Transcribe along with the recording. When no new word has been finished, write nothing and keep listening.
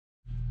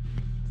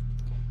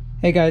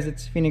Hey guys,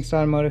 it's Phoenix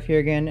Automotive here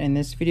again. In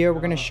this video, we're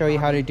going to show you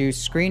how to do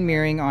screen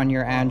mirroring on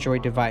your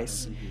Android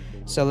device.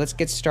 So let's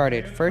get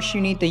started. First,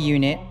 you need the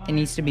unit. It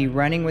needs to be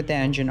running with the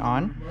engine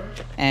on.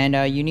 And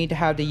you need to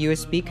have the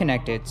USB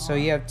connected. So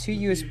you have two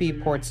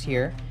USB ports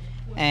here.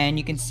 And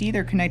you can see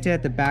they're connected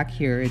at the back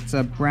here. It's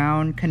a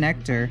brown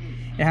connector.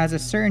 It has a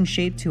certain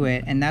shape to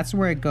it, and that's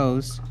where it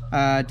goes.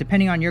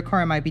 Depending on your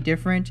car, it might be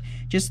different.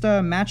 Just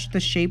match the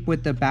shape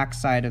with the back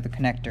side of the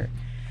connector.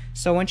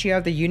 So once you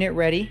have the unit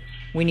ready,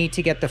 we need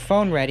to get the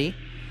phone ready.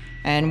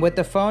 And with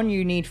the phone,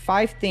 you need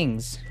 5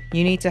 things.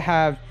 You need to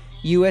have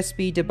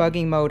USB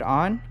debugging mode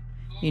on.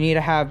 You need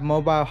to have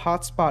mobile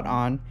hotspot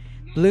on,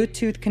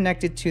 Bluetooth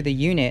connected to the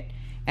unit,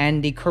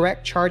 and the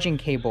correct charging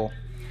cable.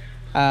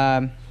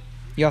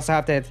 You also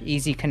have to have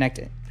Easy Connect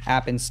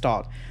app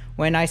installed.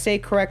 When I say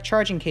correct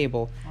charging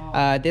cable,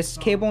 this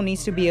cable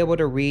needs to be able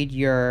to read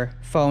your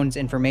phone's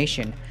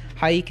information.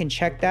 How you can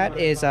check that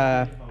is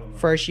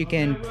first you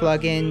can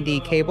plug in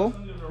the cable.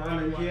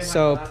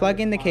 So plug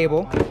in the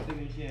cable.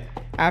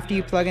 After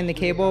you plug in the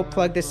cable,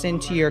 plug this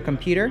into your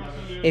computer.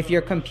 If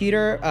your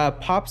computer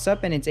pops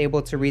up and it's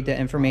able to read the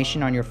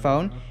information on your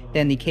phone,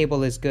 then the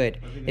cable is good.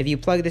 If you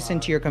plug this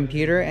into your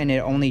computer and it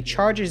only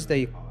charges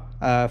the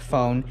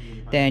phone,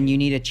 then you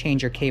need to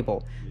change your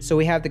cable. So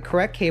we have the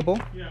correct cable.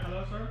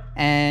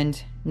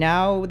 And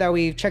now that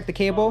we've checked the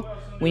cable,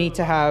 we need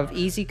to have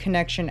Easy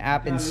Connection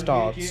app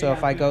installed. So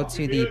if I go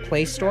to the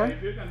Play Store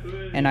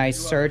and I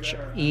search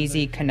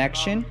Easy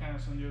Connection,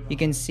 you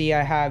can see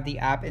I have the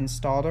app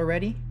installed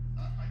already.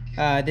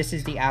 This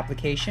is the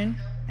application,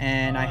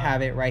 and I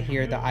have it right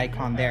here, the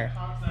icon there.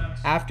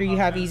 After you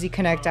have Easy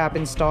Connect app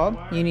installed,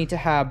 you need to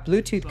have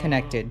Bluetooth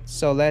connected.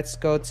 So let's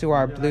go to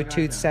our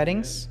Bluetooth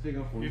settings.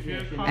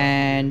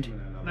 And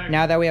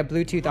now that we have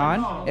Bluetooth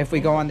on, if we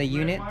go on the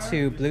unit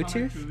to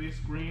Bluetooth,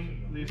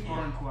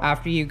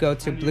 after you go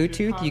to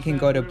Bluetooth, you can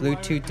go to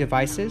Bluetooth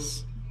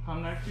devices,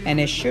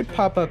 and it should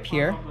pop up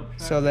here.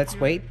 So let's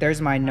wait.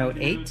 There's my Note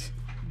 8.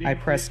 I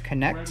press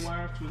connect.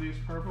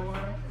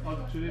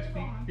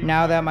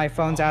 Now that my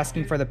phone's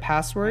asking for the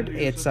password,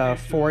 it's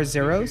 4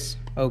 zeros.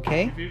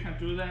 Okay.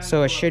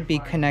 So it should be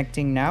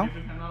connecting now.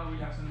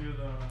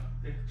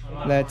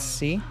 Let's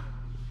see.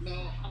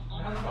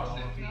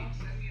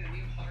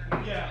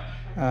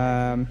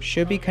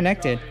 Should be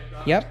connected.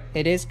 Yep,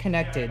 it is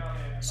connected.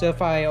 So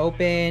if I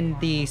open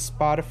the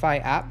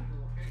Spotify app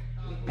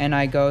and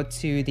I go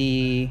to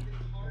the,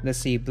 let's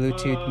see,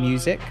 Bluetooth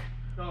music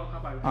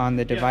on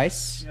the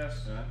device,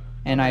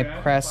 and I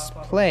press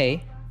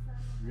play,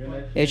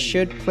 it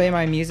should play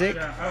my music.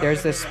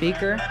 There's the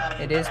speaker.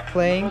 It is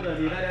playing.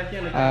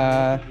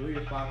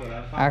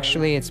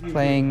 Actually, it's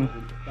playing.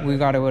 We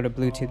gotta go to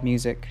Bluetooth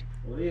music.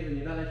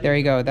 There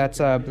you go. That's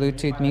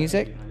Bluetooth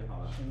music,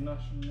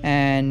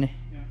 and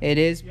it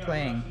is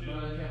playing.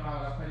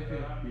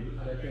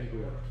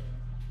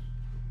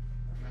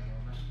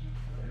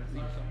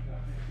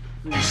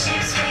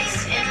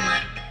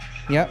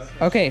 Yep.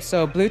 Okay,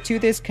 so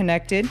Bluetooth is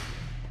connected.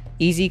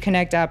 Easy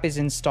Connect app is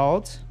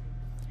installed.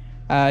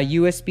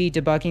 USB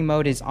debugging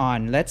mode is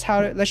on. Let's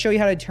show you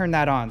how to turn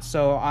that on.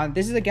 So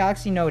this is a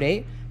Galaxy Note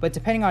 8, but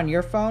depending on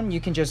your phone, you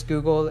can just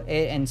Google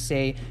it and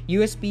say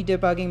USB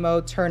debugging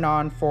mode turn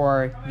on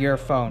for your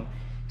phone.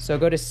 So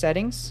go to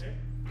settings,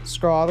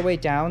 scroll all the way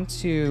down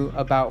to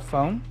about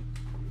phone,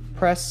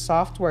 press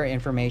software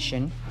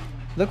information,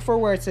 look for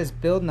where it says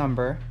build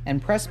number,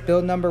 and press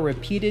build number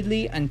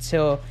repeatedly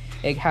until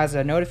it has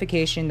a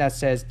notification that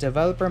says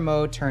developer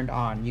mode turned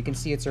on. You can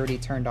see it's already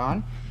turned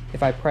on.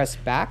 If I press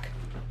back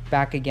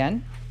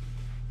again,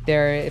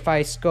 there, if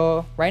I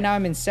scroll, right now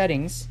I'm in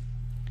settings.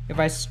 If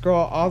I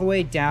scroll all the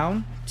way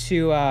down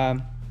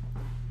to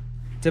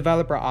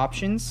developer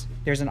options,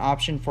 there's an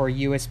option for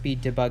USB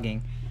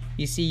debugging.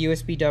 You see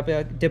USB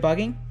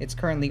debugging, it's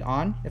currently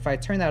on. If I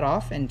turn that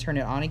off and turn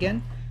it on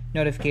again,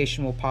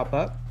 notification will pop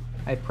up.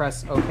 I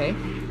press OK.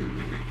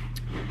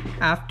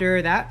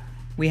 After that,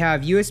 we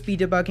have USB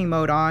debugging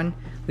mode on.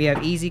 We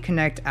have Easy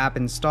Connect app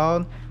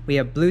installed. We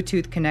have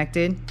Bluetooth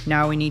connected.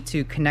 Now we need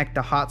to connect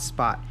the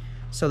hotspot.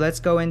 So let's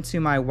go into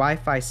my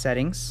Wi-Fi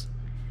settings.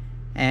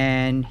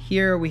 And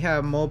here we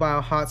have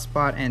mobile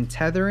hotspot and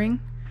tethering.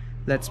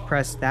 Let's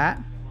press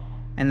that.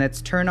 And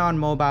let's turn on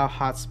mobile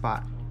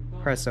hotspot.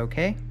 Press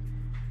OK.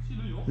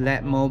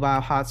 Let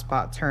mobile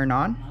hotspot turn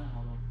on.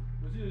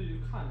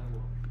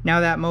 Now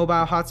that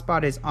mobile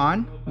hotspot is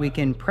on, we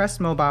can press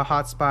mobile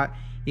hotspot.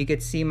 You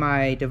can see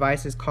my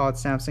device is called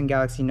Samsung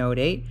Galaxy Note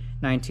 8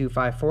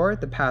 9254.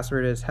 The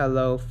password is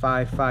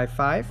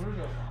hello555.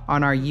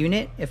 On our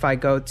unit, if I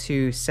go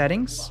to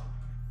settings,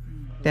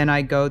 then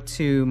I go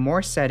to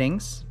more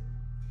settings,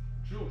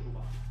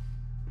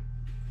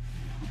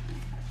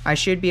 I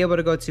should be able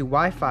to go to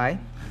Wi-Fi,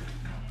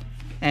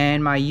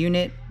 and my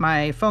unit,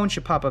 my phone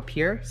should pop up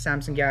here,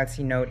 Samsung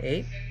Galaxy Note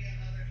 8.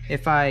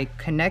 If I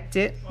connect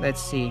it,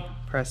 let's see,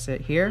 press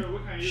it here,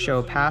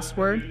 show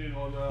password,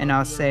 and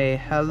I'll say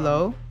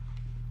hello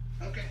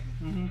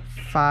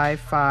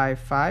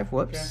 555,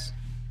 whoops,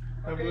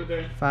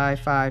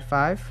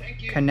 555,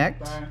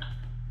 connect.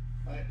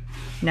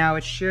 Now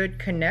it should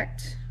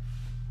connect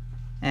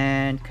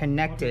and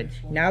connected.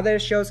 Now that it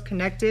shows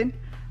connected,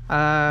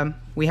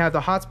 we have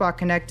the hotspot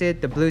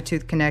connected, the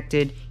Bluetooth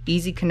connected,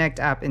 Easy Connect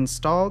app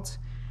installed,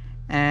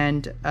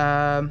 and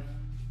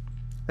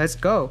let's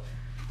go.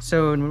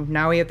 So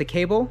now we have the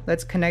cable.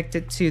 Let's connect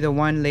it to the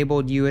one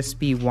labeled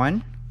USB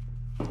 1.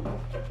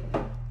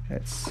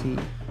 Let's see.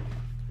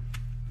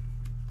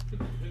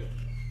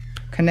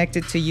 Connect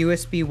it to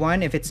USB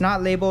 1. If it's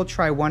not labeled,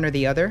 try one or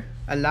the other.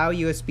 Allow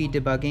USB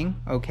debugging,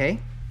 okay.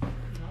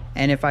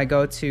 And if I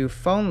go to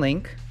phone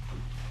link,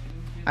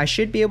 I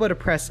should be able to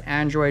press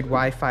Android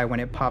Wi-Fi when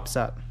it pops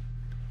up.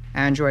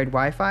 Android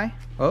Wi-Fi.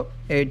 Oh,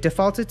 it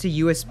defaulted to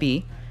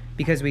USB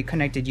because we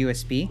connected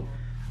USB.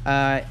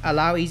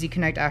 Allow Easy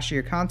Connect after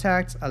your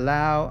contacts.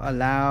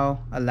 Allow.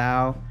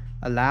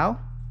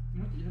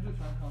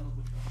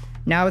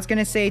 Now it's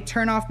gonna say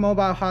turn off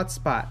mobile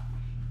hotspot.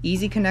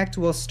 Easy Connect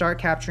will start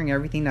capturing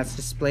everything that's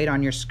displayed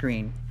on your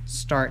screen.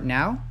 Start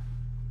now.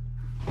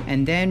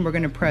 And then we're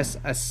gonna press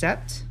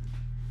accept.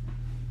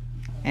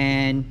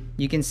 And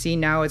you can see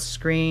now it's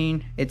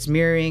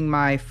mirroring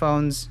my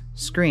phone's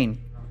screen.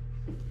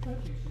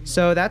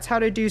 So that's how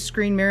to do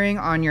screen mirroring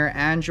on your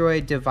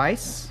Android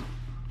device.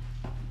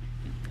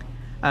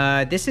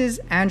 This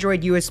is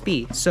Android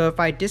USB. So if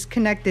I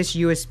disconnect this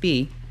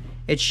USB,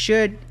 it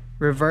should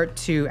revert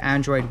to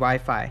Android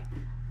Wi-Fi.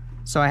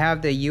 So I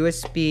have the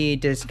USB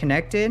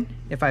disconnected.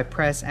 If I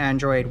press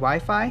Android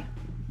Wi-Fi,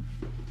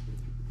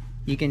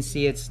 you can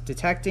see it's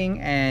detecting,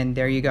 and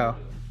there you go.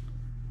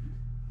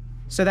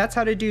 So that's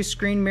how to do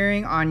screen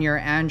mirroring on your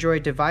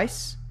Android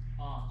device.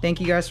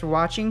 Thank you guys for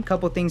watching.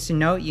 Couple things to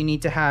note: you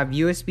need to have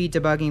USB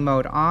debugging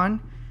mode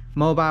on,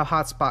 mobile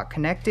hotspot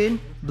connected,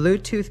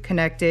 Bluetooth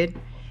connected.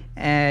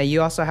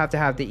 You also have to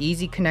have the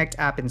Easy Connect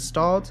app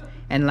installed.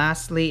 And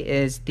lastly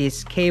is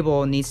this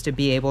cable needs to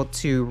be able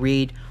to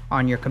read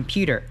on your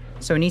computer.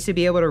 So it needs to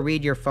be able to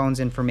read your phone's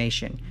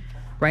information.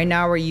 Right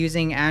now we're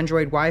using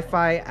Android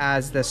Wi-Fi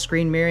as the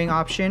screen mirroring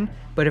option,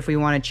 but if we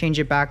want to change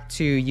it back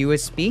to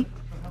USB,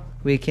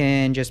 we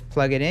can just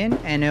plug it in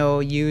and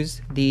it'll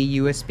use the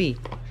USB.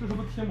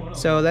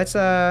 So let's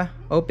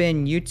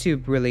open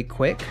YouTube really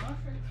quick.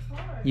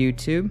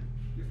 YouTube.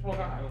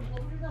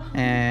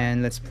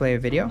 And let's play a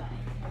video.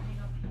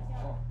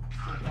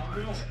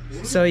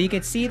 So you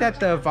can see that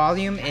the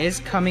volume is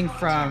coming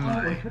from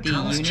the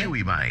unit,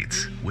 chewy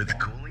bites with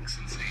cooling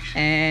sensation,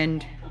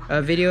 and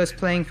a video is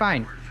playing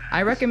fine.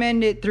 I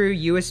recommend it through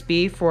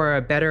USB for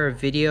a better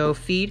video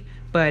feed,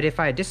 but if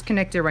I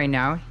disconnect it right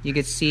now, you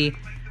can see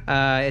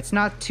it's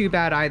not too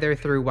bad either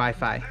through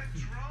Wi-Fi.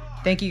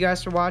 Thank you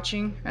guys for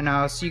watching, and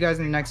I'll see you guys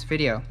in the next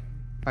video.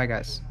 Bye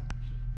guys.